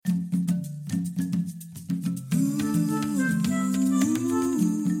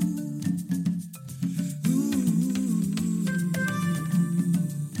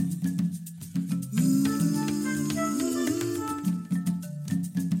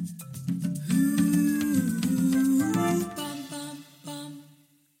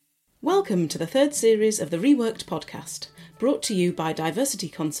Welcome to the third series of the Reworked podcast, brought to you by diversity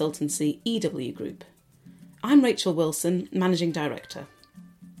consultancy EW Group. I'm Rachel Wilson, Managing Director.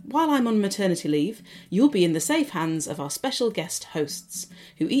 While I'm on maternity leave, you'll be in the safe hands of our special guest hosts,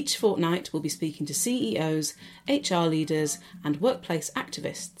 who each fortnight will be speaking to CEOs, HR leaders and workplace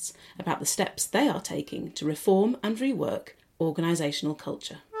activists about the steps they are taking to reform and rework organisational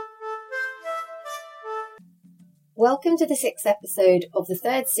culture. Welcome to the sixth episode of the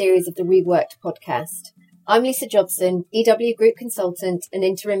third series of the Reworked podcast. I'm Lisa Jobson, EW Group Consultant and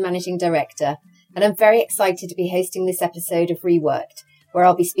Interim Managing Director, and I'm very excited to be hosting this episode of Reworked, where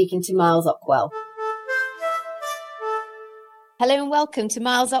I'll be speaking to Miles Ockwell. Hello and welcome to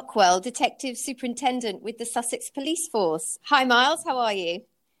Miles Ockwell, Detective Superintendent with the Sussex Police Force. Hi Miles, how are you?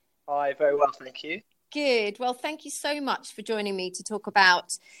 Hi, very well, thank you. Good. Well, thank you so much for joining me to talk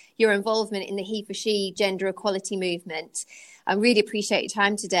about your involvement in the he for she gender equality movement. I really appreciate your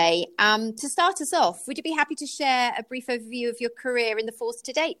time today. To start us off, would you be happy to share a brief overview of your career in the force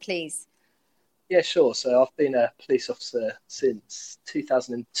to date, please? Yeah, sure. So I've been a police officer since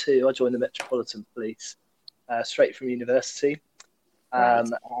 2002. I joined the Metropolitan Police straight from university. Right.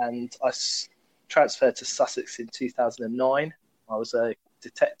 And I transferred to Sussex in 2009. I was a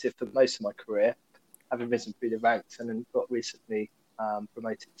detective for most of my career, having risen through the ranks, and then got recently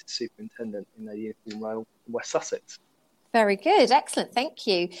promoted to superintendent in a uniform role in West Sussex. Very good. Excellent. Thank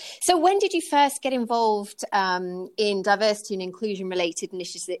you. So when did you first get involved in diversity and inclusion related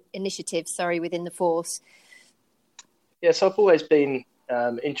initiatives within the force? Yeah, so I've always been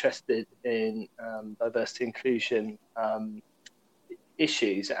interested in diversity inclusion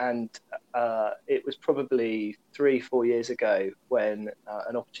issues, and it was probably 3-4 years ago when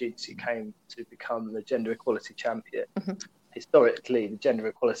an opportunity came to become the gender equality champion. Mm-hmm. Historically, the gender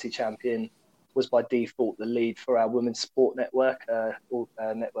equality champion was by default the lead for our women's sport network,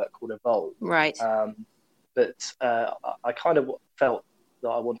 a network called Evolve. Right. But I kind of felt that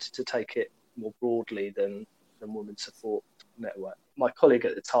I wanted to take it more broadly than women's support network. My colleague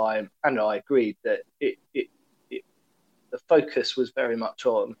at the time and I agreed that the focus was very much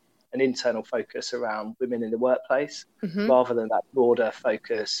on an internal focus around women in the workplace, Mm-hmm. rather than that broader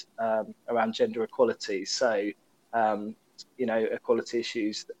focus around gender equality. So, equality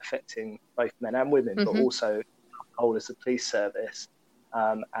issues affecting both men and women, Mm-hmm. but also our whole as a police service,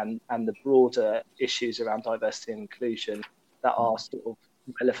 and the broader issues around diversity and inclusion that are sort of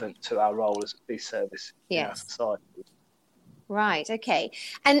relevant to our role as a police service in our society. Right. Okay.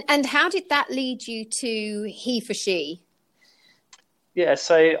 And how did that lead you to he for she? Yeah,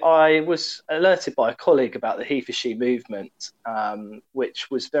 so I was alerted by a colleague about the he for she movement, which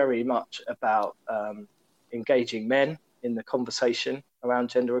was very much about engaging men in the conversation around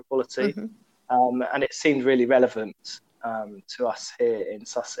gender equality. Mm-hmm. And it seemed really relevant to us here in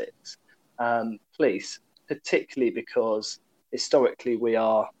Sussex Police, particularly because historically we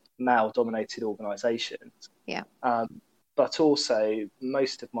are male-dominated organisations. Yeah. But also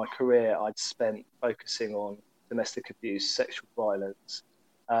most of my career I'd spent focusing on domestic abuse, sexual violence,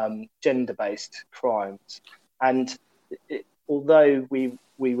 gender-based crimes. And although we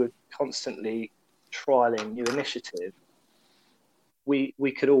were constantly trialling new initiatives,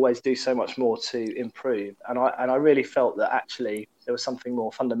 we could always do so much more to improve. And I really felt that actually there was something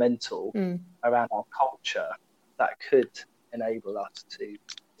more fundamental around our culture that could enable us to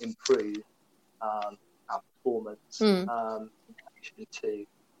improve our performance in relation to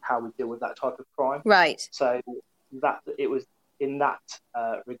how we deal with that type of crime. Right. So that it was in that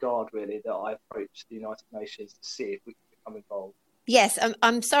regard really that I approached the United Nations to see if we could become involved. Yes,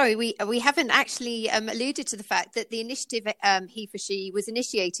 I'm sorry, we haven't actually alluded to the fact that the initiative he for she was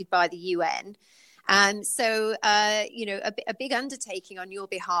initiated by the UN. So, a big undertaking on your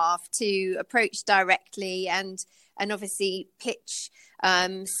behalf to approach directly and obviously pitch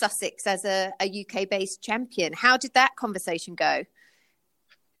Sussex as a UK-based champion. How did that conversation go?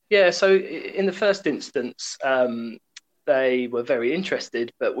 Yeah, so in the first instance, they were very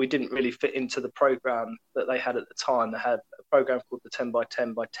interested, but we didn't really fit into the programme that they had at the time. They had a programme called the 10 by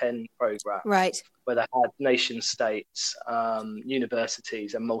 10 by 10 programme, right, where they had nation states,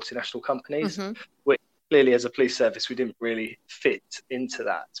 universities and multinational companies, mm-hmm. which clearly as a police service, we didn't really fit into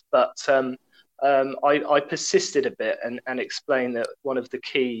that. But I persisted a bit and explained that one of the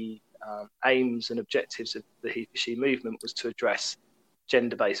key aims and objectives of the he for she movement was to address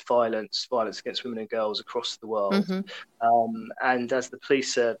gender-based violence against women and girls across the world. Mm-hmm. And as the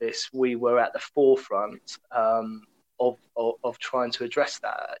police service, we were at the forefront of trying to address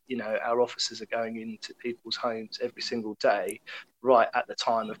that. You know, our officers are going into people's homes every single day right at the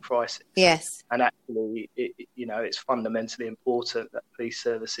time of crisis. Yes. And actually, it's fundamentally important that police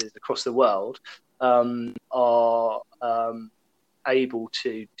services across the world are able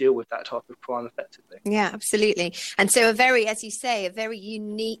to deal with that type of crime effectively. Yeah, absolutely. And so as you say, a very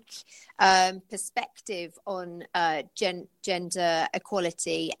unique perspective on gender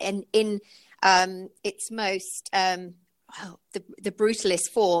equality, and in its most the brutalist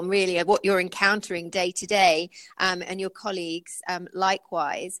form, really, of what you're encountering day to day, and your colleagues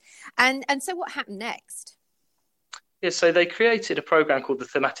likewise. And so what happened next? Yeah, so they created a program called the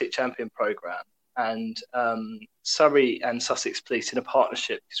Thematic Champion Program, and Surrey and Sussex Police, in a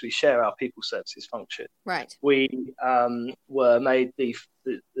partnership, because we share our people services function. Right. We were made the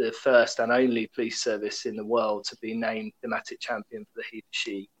first and only police service in the world to be named Thematic Champion for the He for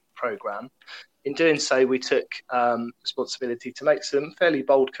She program. In doing so, we took responsibility to make some fairly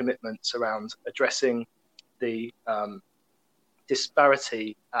bold commitments around addressing the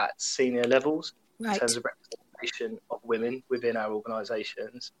disparity at senior levels in terms of representation of women within our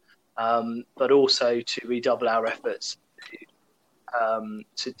organisations, but also to redouble our efforts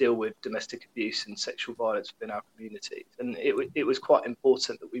to deal with domestic abuse and sexual violence within our communities. And it was quite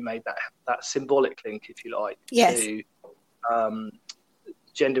important that we made that symbolic link, if you like, yes. to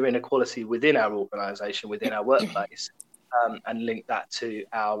gender inequality within our organisation, within our workplace, and link that to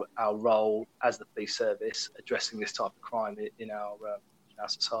our role as the police service addressing this type of crime in our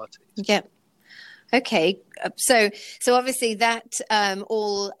societies. Yeah. Okay, so obviously that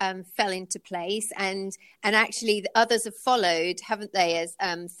all fell into place, and actually the others have followed, haven't they, as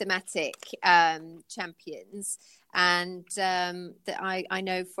thematic champions? And that I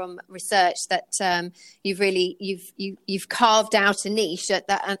know from research that you've carved out a niche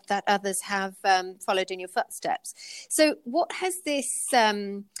that others have followed in your footsteps. So what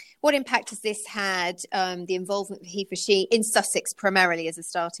impact has this had, the involvement of He for She in Sussex primarily as a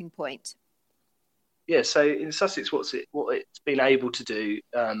starting point? Yeah, so in Sussex, what it's been able to do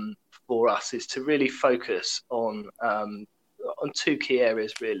for us is to really focus on two key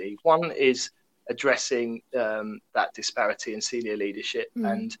areas, really. One is addressing that disparity in senior leadership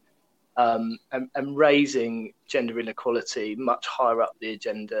and raising gender inequality much higher up the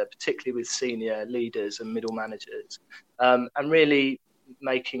agenda, particularly with senior leaders and middle managers, and really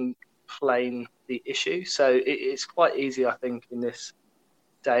making plain the issue. So it's quite easy, I think, in this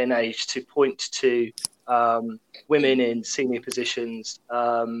day and age to point to women in senior positions.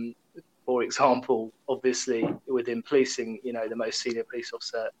 For example, obviously within policing, the most senior police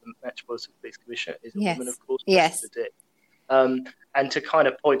officer, the Metropolitan Police Commissioner, is a woman, of course. Yes. And to kind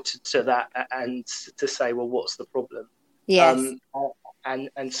of point to that and to say, well, what's the problem? Yes.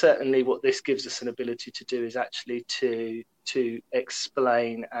 And certainly what this gives us an ability to do is actually to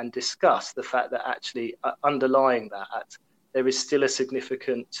explain and discuss the fact that actually underlying that there is still a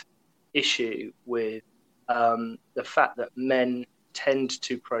significant issue with the fact that men tend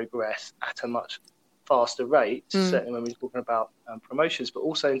to progress at a much faster rate, certainly when we're talking about promotions, but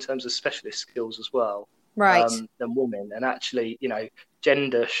also in terms of specialist skills as well, right, than women. And actually,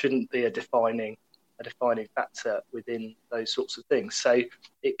 gender shouldn't be a defining factor within those sorts of things. So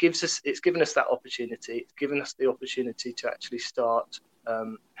it's given us that opportunity. It's given us the opportunity to actually start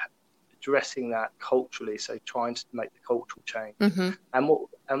addressing that culturally, so trying to make the cultural change.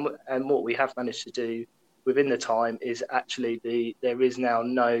 And what we have managed to do within the time is actually there is now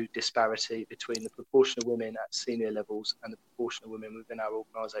no disparity between the proportion of women at senior levels and the proportion of women within our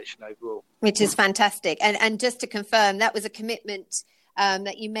organisation overall. Which is fantastic. And just to confirm, that was a commitment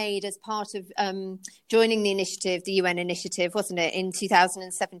that you made as part of joining the initiative, the UN initiative, wasn't it, in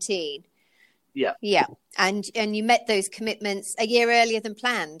 2017? Yeah. Yeah. And you met those commitments a year earlier than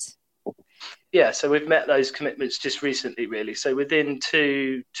planned. Yeah, so we've met those commitments just recently, really. So within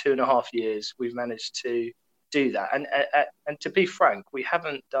two and a half years, we've managed to do that. And to be frank, we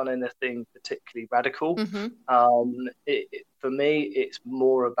haven't done anything particularly radical. For me, it's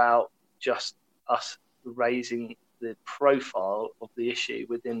more about just us raising the profile of the issue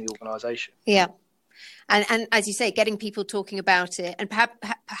within the organisation. Yeah. And as you say, getting people talking about it, and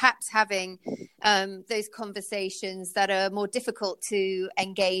perhaps having those conversations that are more difficult to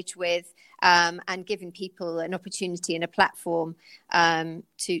engage with, and giving people an opportunity and a platform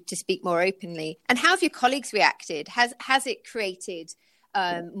to speak more openly. And how have your colleagues reacted? Has it created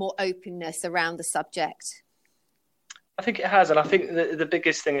more openness around the subject? I think it has, and I think the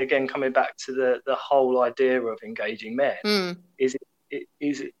biggest thing, again, coming back to the whole idea of engaging men, is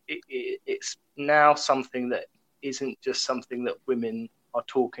it's now something that isn't just something that women are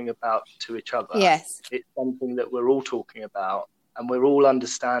talking about to each other. Yes. It's something that we're all talking about, and we're all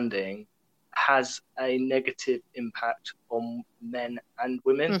understanding has a negative impact on men and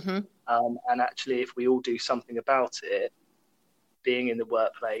women. And actually, if we all do something about it, being in the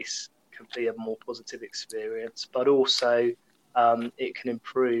workplace can be a more positive experience, but also it can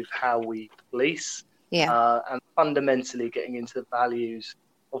improve how we police. And fundamentally getting into the values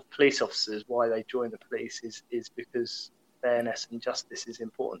of police officers, why they join the police is because fairness and justice is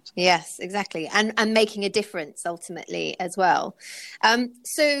important. Yes, exactly. And making a difference ultimately as well.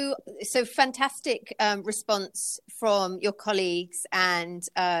 So fantastic response from your colleagues and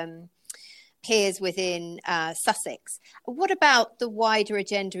peers within Sussex. What about the wider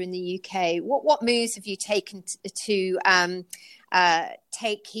agenda in the UK? What moves have you taken to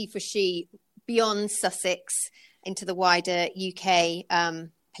take he for she beyond Sussex into the wider UK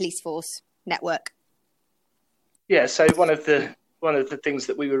police force network? Yeah, so one of the things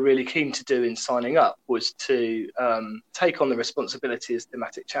that we were really keen to do in signing up was to take on the responsibility as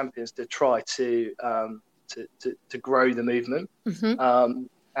thematic champions to try to grow the movement.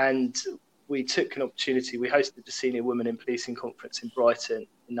 And we took an opportunity. We hosted the Senior Women in Policing Conference in Brighton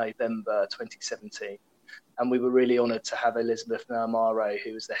in November 2017. And we were really honoured to have Elizabeth Naamaro,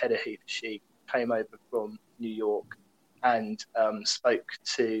 who was the head of He for She, came over from New York and spoke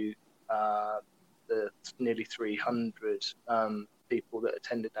to the nearly 300 people that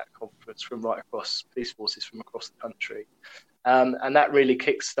attended that conference from right across police forces from across the country. And that really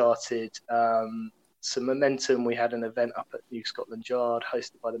kick-started some momentum. We had an event up at New Scotland Yard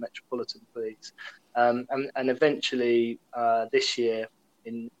hosted by the Metropolitan Police. And eventually this year,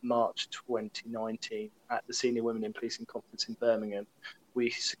 in March 2019, at the Senior Women in Policing Conference in Birmingham, we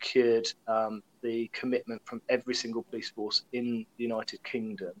secured the commitment from every single police force in the United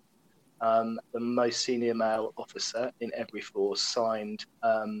Kingdom. The most senior male officer in every force signed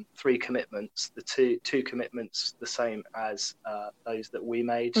 3 commitments, the two commitments the same as those that we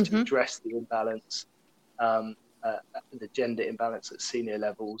made to address the imbalance, the gender imbalance at senior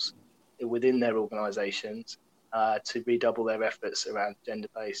levels within their organisations, to redouble their efforts around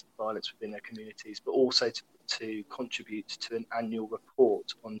gender-based violence within their communities, but also to contribute to an annual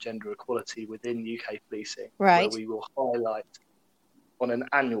report on gender equality within UK policing, where we will highlight on an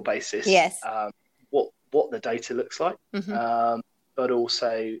annual basis what the data looks like, but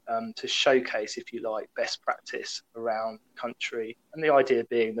also to showcase, if you like, best practice around the country. And the idea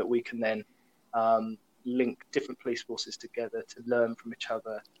being that we can then link different police forces together to learn from each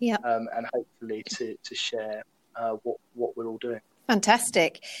other, and hopefully to share what we're all doing.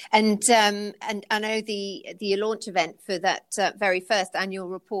 Fantastic. And I know the launch event for that very first annual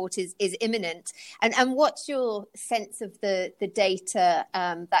report is imminent. And what's your sense of the data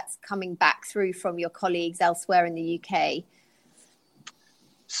that's coming back through from your colleagues elsewhere in the UK?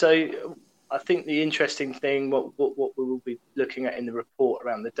 So I think the interesting thing, what we will be looking at in the report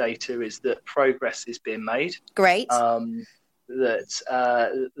around the data, is that progress is being made. Great.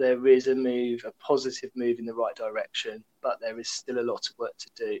 That there is a positive move in the right direction, but there is still a lot of work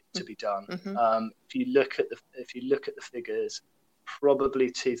to be done. If you look at the figures,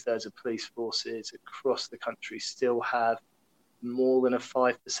 probably 2/3 of police forces across the country still have more than a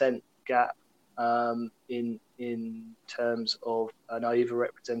 5% gap in terms of an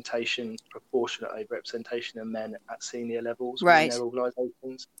proportionate overrepresentation of men at senior levels within their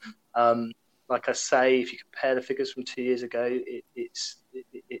organisations. Like I say, if you compare the figures from 2 years ago, it's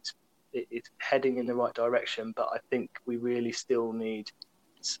heading in the right direction, but I think we really still need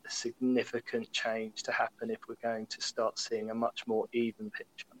a significant change to happen if we're going to start seeing a much more even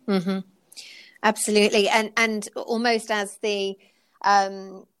picture. Absolutely, and almost as the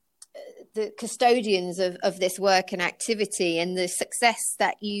custodians of this work and activity and the success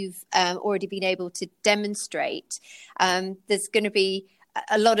that you've already been able to demonstrate, there's going to be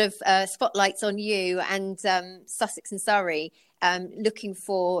a lot of spotlights on you and Sussex and Surrey, looking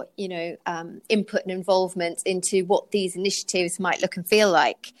for input and involvement into what these initiatives might look and feel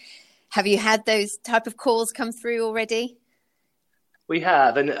like. Have you had those type of calls come through already? We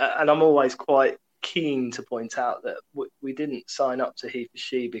have, and I'm always quite keen to point out that we didn't sign up to He for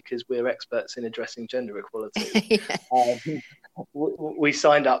She because we're experts in addressing gender equality. We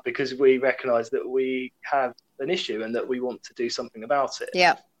signed up because we recognise that we have an issue and that we want to do something about it.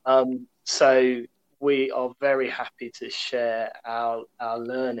 So we are very happy to share our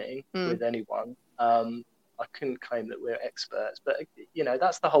learning with anyone. I couldn't claim that we're experts, but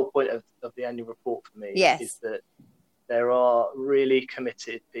that's the whole point of the annual report for me, is that there are really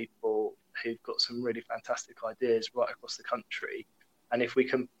committed people who've got some really fantastic ideas right across the country, And if we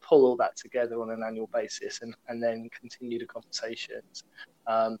can pull all that together on an annual basis and then continue the conversations,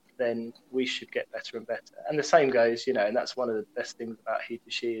 then we should get better and better. And the same goes, and that's one of the best things about He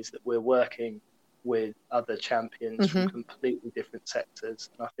for She, is that we're working with other champions from completely different sectors.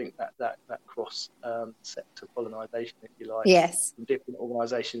 And I think that cross sector pollination, if you like, yes, from different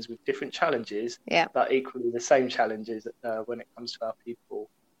organisations with different challenges, but equally the same challenges when it comes to our people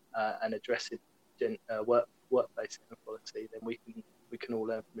and addressing workplace inequality, then we can all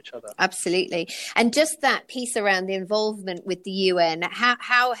learn from each other. Absolutely. And just that piece around the involvement with the UN,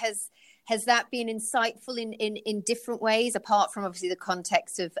 how has that been insightful in different ways, apart from obviously the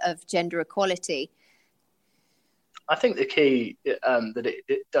context of gender equality? I think the key that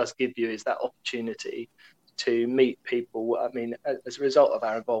it does give you is that opportunity to meet people. I mean, as a result of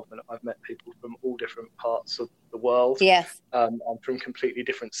our involvement, I've met people from all different parts of the world, and from completely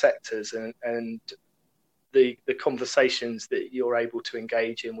different sectors, and the conversations that you're able to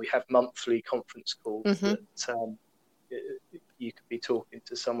engage in. We have monthly conference calls that you could be talking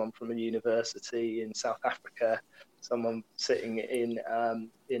to someone from a university in South Africa, someone sitting in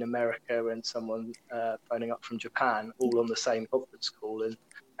America, and someone phoning up from Japan, all on the same conference call,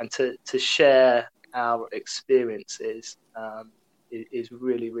 and to share our experiences is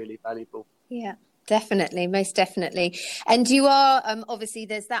really, really valuable. Yeah. Definitely, most definitely. And you are, obviously,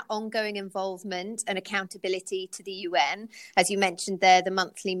 there's that ongoing involvement and accountability to the UN. As you mentioned there, the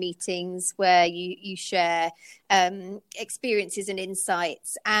monthly meetings where you share experiences and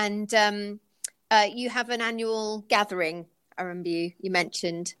insights. And you have an annual gathering, I remember you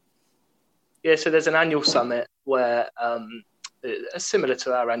mentioned. Yeah, so there's an annual summit where, similar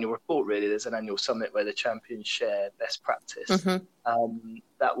to our annual report, really, there's an annual summit where the champions share best practice.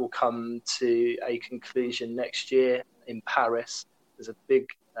 That will come to a conclusion next year in Paris. There's a big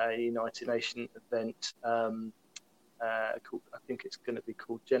United Nations event called, I think it's going to be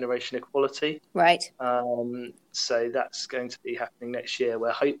called Generation Equality. Right. So that's going to be happening next year,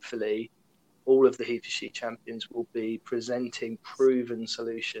 where hopefully all of the He for She champions will be presenting proven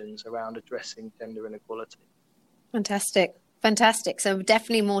solutions around addressing gender inequality. Fantastic. So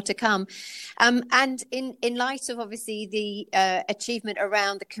definitely more to come. And in light of obviously the achievement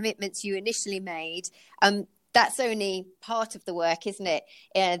around the commitments you initially made, that's only part of the work, isn't it?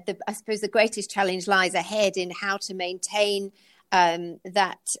 I suppose the greatest challenge lies ahead in how to maintain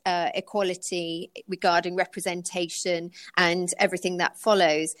that equality regarding representation and everything that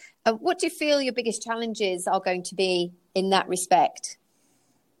follows. What do you feel your biggest challenges are going to be in that respect?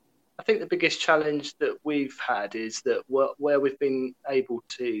 I think the biggest challenge that we've had is that where we've been able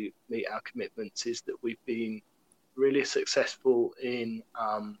to meet our commitments is that we've been really successful in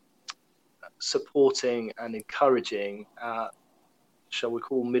supporting and encouraging shall we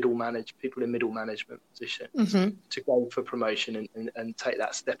call people in middle management positions to go for promotion and take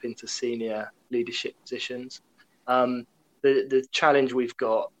that step into senior leadership positions. The challenge we've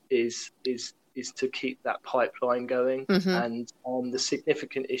got is to keep that pipeline going, and the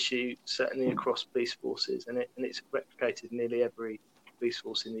significant issue, certainly across police forces, and it's replicated in nearly every police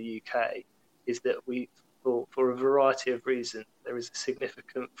force in the UK, is that for a variety of reasons, there is a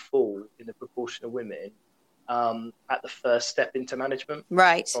significant fall in the proportion of women at the first step into management,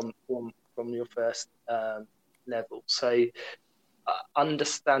 right, from your first level. So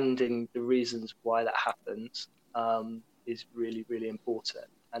understanding the reasons why that happens is really, really important.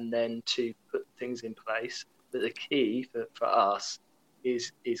 And then to put things in place. But the key for us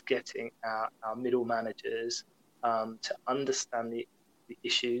is getting our middle managers to understand the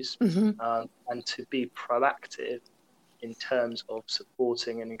issues and to be proactive in terms of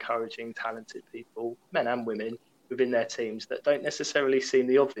supporting and encouraging talented people, men and women, within their teams that don't necessarily seem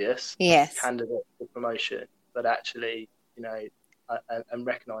the obvious candidate for promotion, but actually, and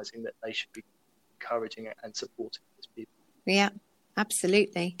recognising that they should be encouraging and supporting those people. Yeah.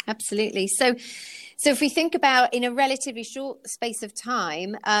 Absolutely. So if we think about in a relatively short space of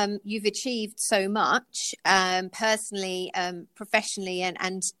time, you've achieved so much personally, professionally,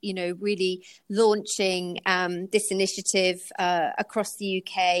 and really launching this initiative across the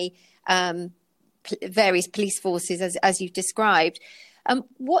UK, various police forces, as you've described.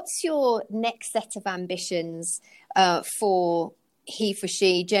 What's your next set of ambitions for He for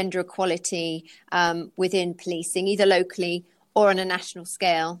She, gender equality within policing, either locally or on a national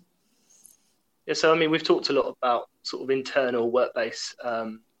scale? Yeah, so we've talked a lot about sort of internal workplace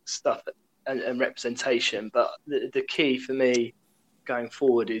stuff and representation, but the key for me going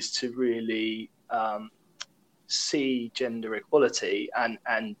forward is to really see gender equality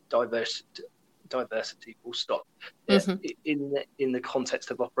and diversity full stop in the context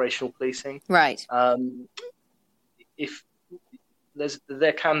of operational policing. Right. If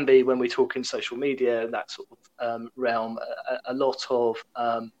there can be, when we talk in social media, that sort of realm, a lot of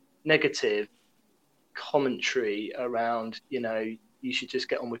negative commentary around, you should just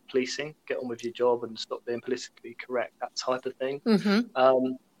get on with policing, get on with your job and stop being politically correct, that type of thing.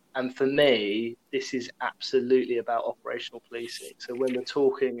 And for me, this is absolutely about operational policing. So when we're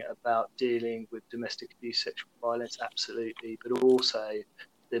talking about dealing with domestic abuse, sexual violence, absolutely, but also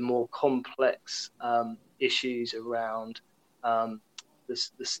the more complex issues around the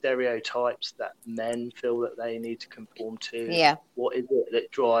stereotypes that men feel that they need to conform to. Yeah. What is it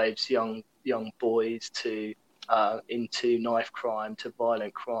that drives young boys to into knife crime, to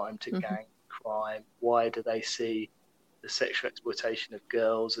violent crime, to gang crime? Why do they see the sexual exploitation of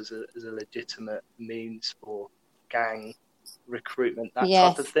girls as a legitimate means for gang recruitment, that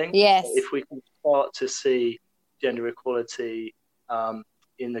type of thing? Yes. If we can start to see gender equality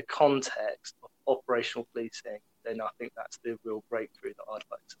in the context of operational policing, then I think that's the real breakthrough that I'd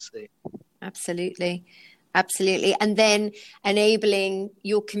like to see. Absolutely. And then enabling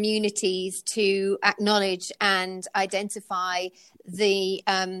your communities to acknowledge and identify the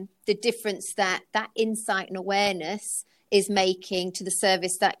difference that insight and awareness is making to the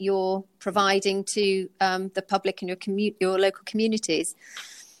service that you're providing to the public and your local communities.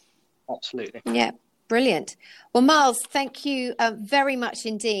 Absolutely. Yeah. Brilliant. Well, Miles, thank you very much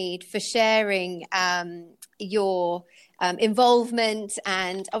indeed for sharing your involvement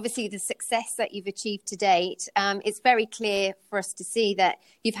and obviously the success that you've achieved to date. It's very clear for us to see that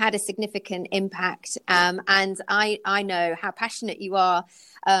you've had a significant impact. And I know how passionate you are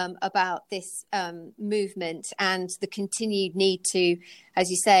about this movement and the continued need to, as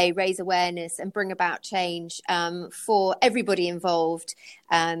you say, raise awareness and bring about change for everybody involved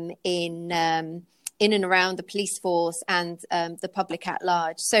in and around the police force and the public at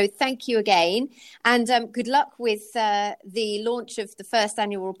large. So thank you again. And good luck with the launch of the first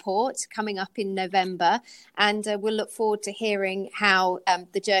annual report coming up in November. And we'll look forward to hearing how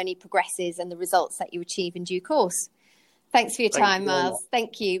the journey progresses and the results that you achieve in due course. Thanks for your time, Miles.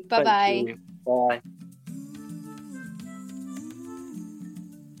 Thank you. Bye-bye. Bye.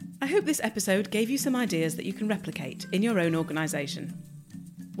 I hope this episode gave you some ideas that you can replicate in your own organisation.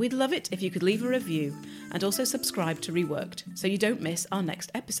 We'd love it if you could leave a review and also subscribe to Reworked so you don't miss our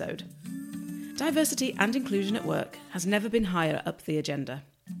next episode. Diversity and inclusion at work has never been higher up the agenda.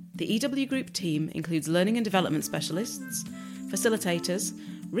 The EW Group team includes learning and development specialists, facilitators,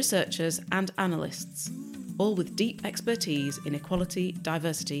 researchers and analysts, all with deep expertise in equality,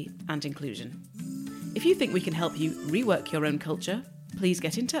 diversity and inclusion. If you think we can help you rework your own culture, please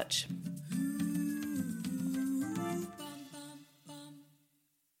get in touch.